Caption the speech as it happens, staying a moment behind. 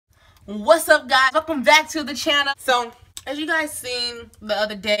What's up, guys? Welcome back to the channel. So as you guys seen the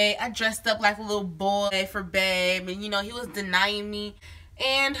other day, I dressed up like a little boy for Babe, and you know he was denying me,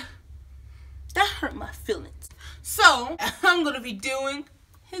 and that hurt my feelings. So I'm gonna be doing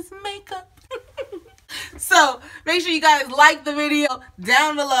his makeup. So make sure you guys like the video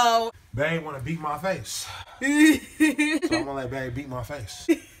down below. Babe wanna beat my face. So I'm gonna let Babe beat my face.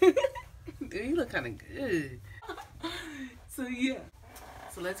 Dude, you look kind of good. So yeah.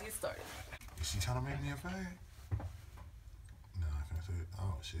 So let's get started. Is she trying to make me a fag? No, I can't say it.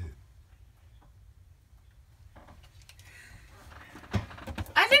 Oh shit.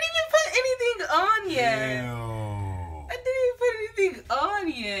 I didn't even put anything on yet. Ew. I didn't even put anything on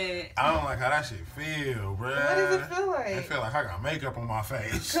yet. I don't like how that shit feel, bruh. What does it feel like? It feel like I got makeup on my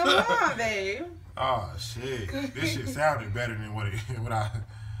face. Come on, babe. Oh shit. This shit sounded better than what I.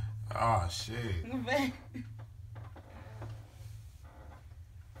 Oh shit. Babe.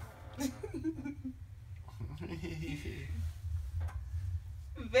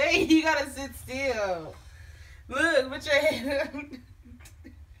 Babe, you gotta sit still. Look, put your head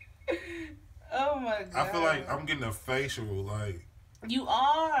up. Oh my god. I feel like I'm getting a facial, like. You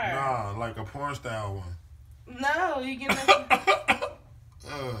are. Nah, like a porn style one. No, you getting a...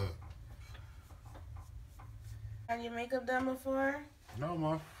 Have your makeup done before? No,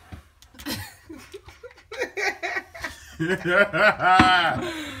 Mom.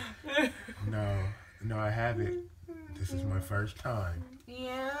 No, I haven't. This is my first time.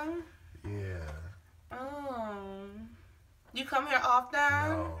 Yeah? Yeah. Oh. You come here often?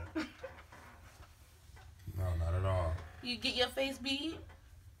 No. No, not at all. You get your face beat?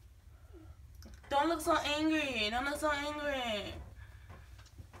 Don't look so angry. Don't look so angry.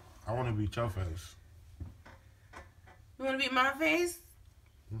 I want to beat your face. You want to beat my face?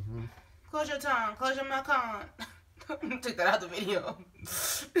 Mm-hmm. Close your tongue. Close your mouth. Take that out of the video.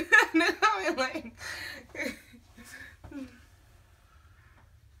 Like,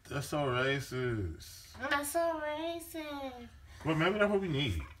 that's so racist. that's so racist. Well, maybe that's what we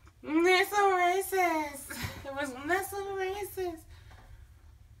need. That's so racist. That's so racist.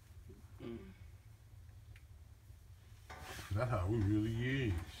 That's how we really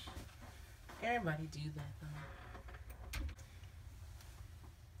is. Everybody do that though.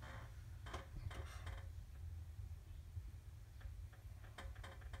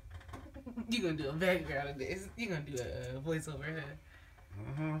 You gonna do a background of this? You gonna do a voiceover, huh?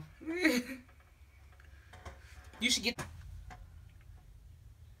 Mm-hmm. You should get.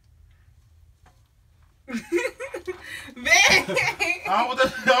 I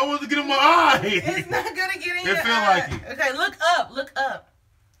want to get in my eye. It's not gonna get in your eye. It feel like it. Okay, look up. Look up.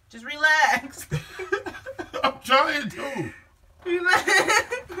 Just relax. I'm trying to. Relax.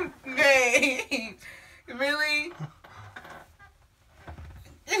 Babe. Really?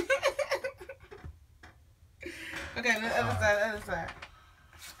 Okay, the other side, the other side.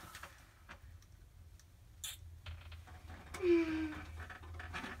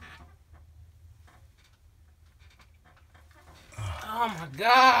 Oh my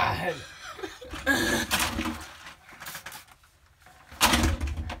god.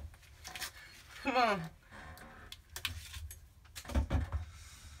 Come on.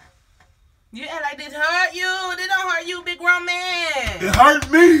 You act like this hurt you. This don't hurt you, big grown man. It hurt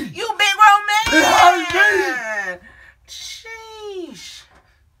me. You big grown man. It hurt me. Sheesh.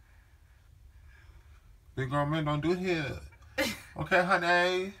 Big grown man don't do his. Okay,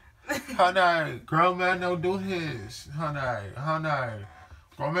 honey. Honey. Grown man don't do his. Honey.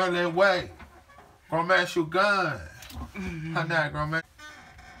 Grown man let wait. Grown man shoot gun. Honey, grown man.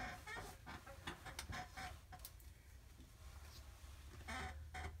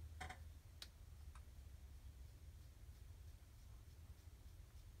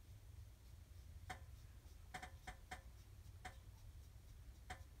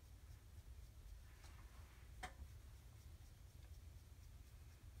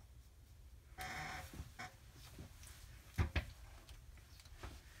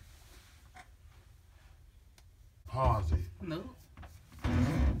 Pause it. No.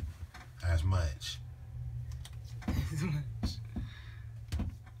 As much. As much.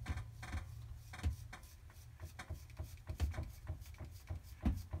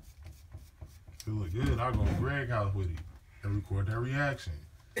 If it look good, I'll go to Greg's house with it and record that reaction.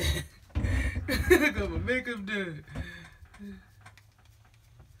 Got my makeup done.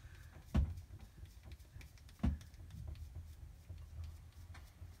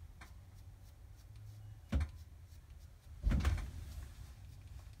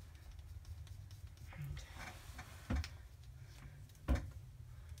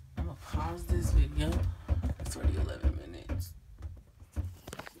 pause this video. It's already 11 minutes.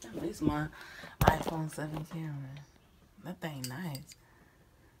 least my iPhone 7 camera. That thing nice.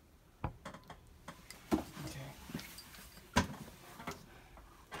 Okay.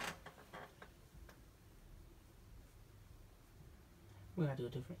 We gotta do a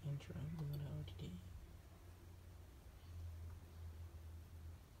different intro than what I already did.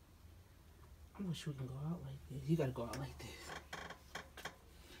 I wish we can go out like this. You gotta go out like this.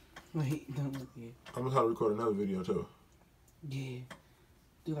 Wait, don't look here. I'm gonna try to record another video too. Yeah.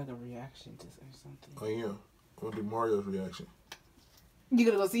 Do like a reaction to or something. Oh yeah. I'm gonna do Mario's reaction. You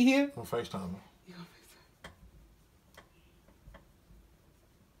gonna go see him? On FaceTime. You gonna FaceTime?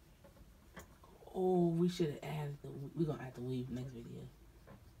 Oh, we should have added the. We're gonna add the weave next video.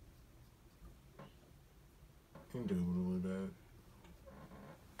 You can do it with that.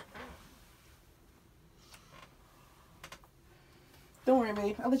 Don't worry,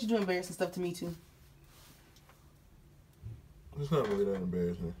 babe. I'll let you do embarrassing stuff to me too. It's not really that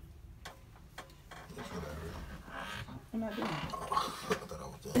embarrassing. It's whatever. I'm not doing it. Oh, I thought I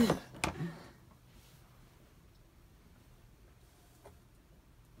was done.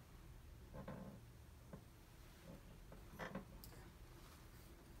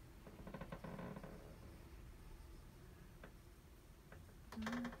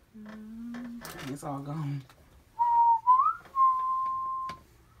 It's all gone.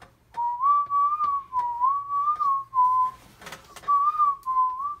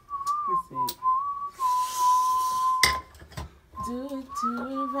 Let's see. Do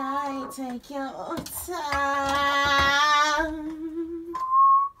it right. Take your time.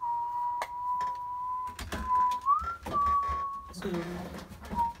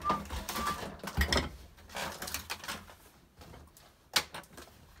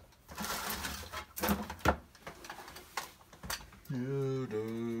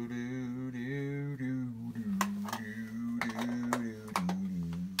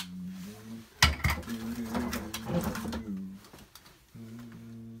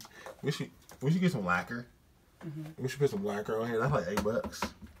 We should get some lacquer. We should put some lacquer on here. That's like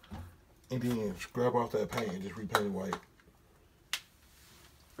 $8. And then scrub off that paint and just repaint it white.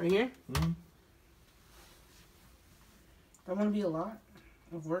 Right here? That want to be a lot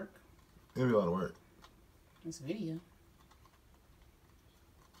of work. It'll be a lot of work. This video.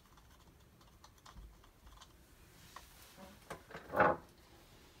 How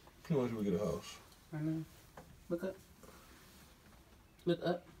much do we get a house? I know. Look up. Look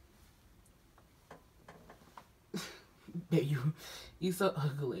up. Babe, you so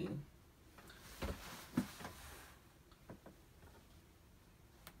ugly.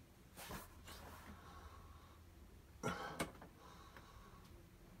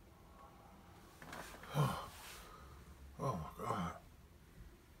 Oh my God.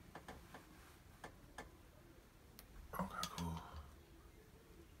 Okay, cool.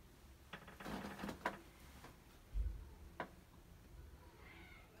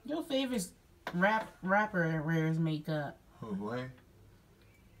 Your favorite rapper wears makeup. Who, Wayne?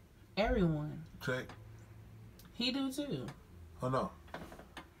 Everyone. Check. He do too. Oh no.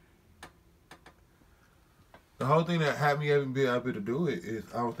 The whole thing that had me even be able to do it is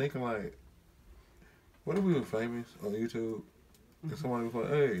I was thinking like, what if we were famous on YouTube and somebody was like,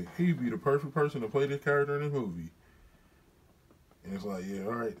 hey, he'd be the perfect person to play this character in this movie. And it's like, yeah,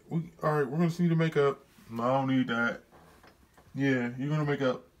 all right, we're gonna see the makeup. No, I don't need that. Yeah, you're gonna make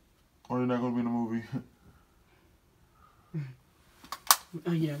up, or you're not gonna be in the movie.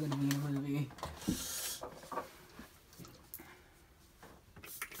 Oh, you're not gonna be in the movie.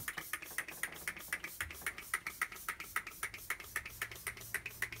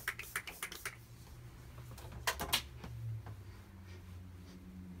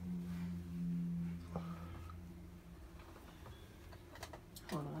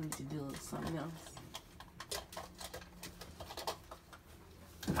 Hold on, I need to do something else.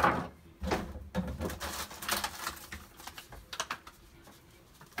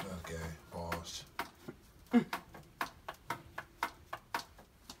 Okay, pause.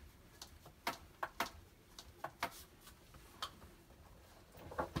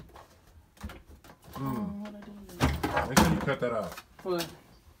 What I do? Make sure you cut that out. What?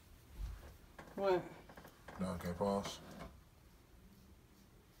 What? No, okay, pause.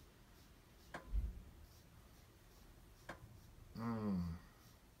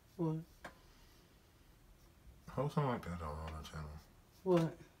 What? Hold something like that on our channel.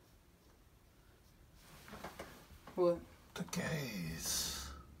 What? What? The gays.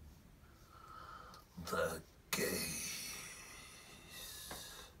 The gays.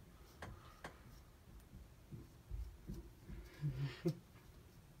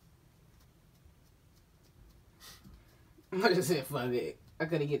 I just said fuck it. I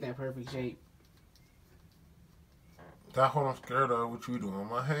couldn't get that perfect shape. That's what I'm scared of. What you doing on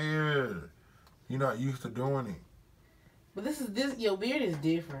my hair? You're not used to doing it. But your beard is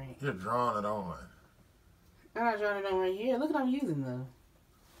different. You're drawing it on. I'm not drawing it on right here. Look what I'm using though.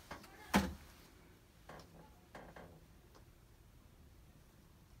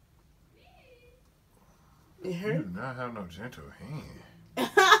 It hurt. You do not have no gentle hand.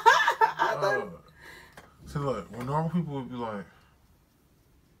 So look, when normal people would be like,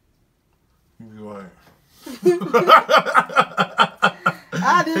 you'd be like,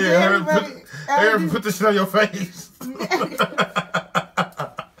 I did hey, everybody. Put this shit on your face.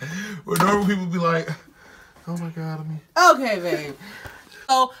 When normal people be like, oh my God, Okay, babe.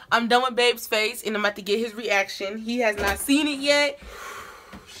 So I'm done with Babe's face, and I'm about to get his reaction. He has not seen it yet.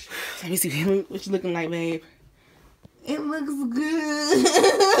 Let me see what you looking like, babe. It looks good.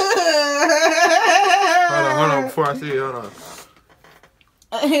 Hold on, before I see it, hold on.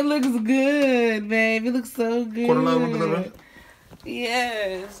 It looks good, babe. It looks so good.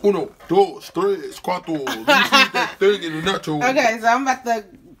 Yes. 1, 2, 3, 4. That thing in the nacho. Okay, so I'm about to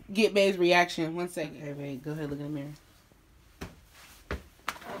get Babe's reaction. 1 second. Hey, babe, go ahead, look in the mirror.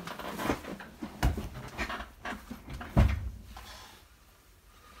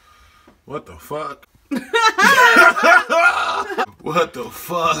 What the fuck? What the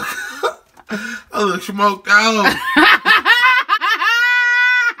fuck? I look smoked out.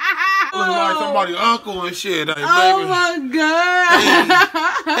 I look like somebody's uncle and shit. Like, Oh my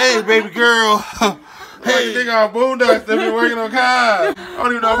God. Hey, baby girl. Hey, you think I'm boondocks that been working on cars? I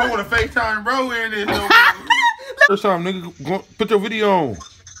don't even know if I want to FaceTime bro in this. No First time, nigga, put your video on.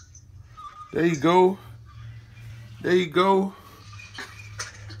 There you go. There you go.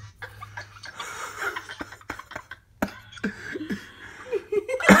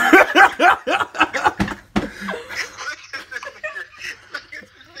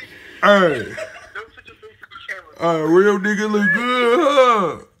 Hey. Real nigga look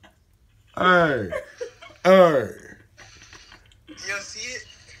good, huh? Hey. Hey. You don't see it?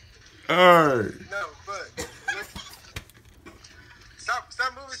 Hey. No, but stop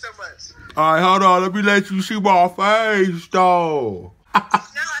moving so much. Alright, hold on. Let me let you see my face, though. No, I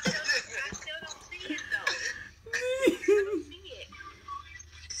still don't see it, though. I don't see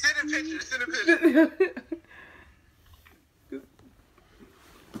it. Send a picture.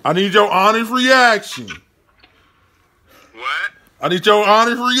 I need your honest reaction. What? I need your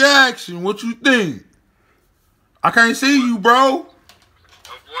honest reaction. What you think? I can't see you, bro. Of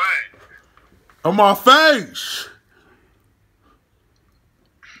what? On my face.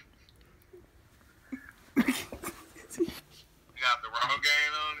 You got the wrong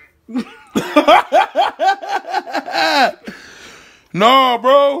game on it? No,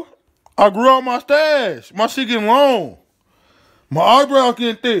 bro. I grew out my stash. My shit getting long. My eyebrows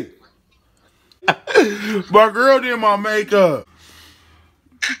getting thick. My girl did my makeup.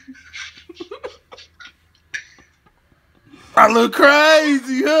 I look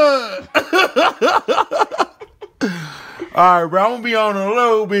crazy, huh? All right, bro. I'm gonna be on a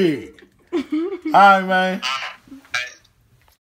little bit. All right, man.